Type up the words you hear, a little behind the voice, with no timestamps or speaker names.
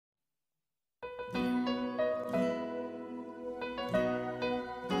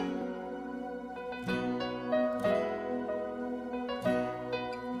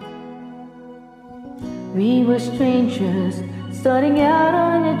We were strangers, starting out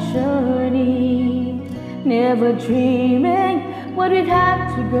on a journey, never dreaming what we'd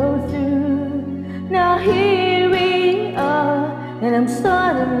have to go through. Now here we are, and I'm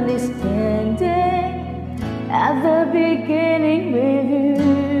suddenly standing at the beginning with you.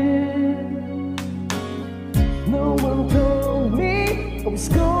 No one told me I was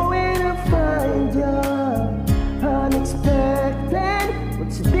going to find you. Unexpected,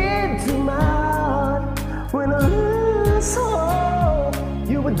 what you did to my heart. When I lose hope,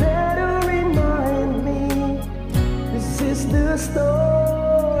 you were there to remind me this is the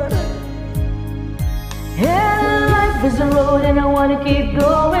start. And life is a road and I wanna keep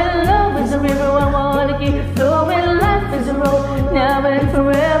going. Love is a river, I wanna keep flowing. Life is a road, now and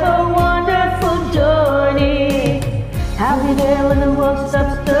forever, wonderful journey. I'll be there when the world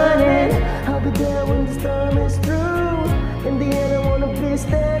stops turning. I'll be there when the storm is through. In the end I wanna be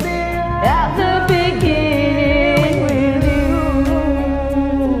standing at the beginning with you.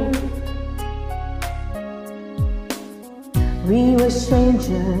 We were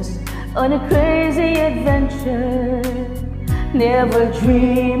strangers on a crazy adventure, never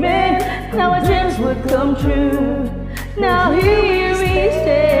dreaming now our dreams would come true. Now here we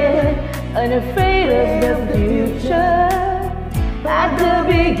stand, unafraid of the future, at the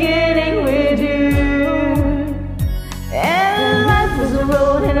beginning with you. And life is a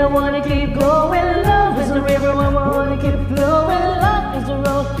road and I wanna keep going. Love is a river, I wanna keep flowing. Life is a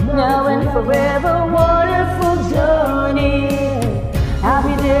road, now and forever, wonderful journey. I'll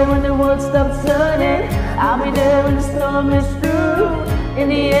be there when the world stops turning. I'll be there when the storm is through. In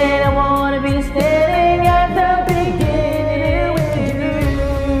the end I wanna be standing at the beginning with you.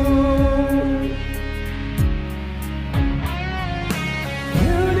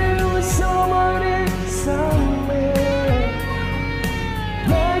 You knew somebody somewhere,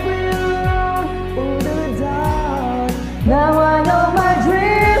 like we alone in the dark. Now I know my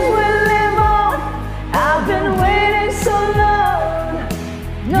dreams will live on. I've been waiting so long.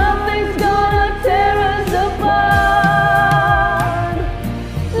 Nothing's gonna tear us apart.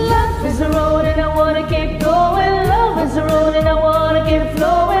 Life is a road and I wanna keep going. Love is a road and I wanna keep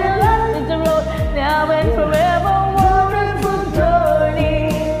flowing. Life is a road, now and forever, wonderful journey.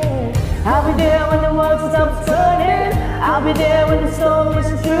 I'll be there when the world stops turning. I'll be there when the storm is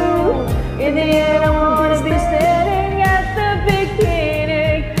through. In the end I wanna be standing at the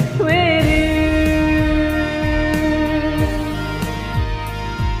beginning with you.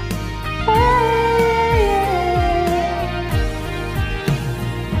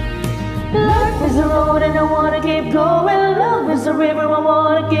 Life is a road and I wanna keep going. Love is a river, I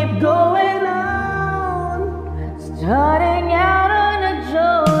wanna keep going on. Starting out on a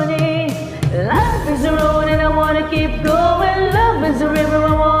journey. Life is a road and I wanna keep going. Love is a river,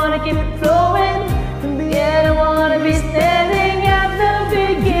 I wanna keep flowing. In the end I wanna be standing at the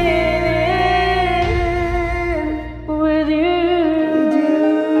beginning with you.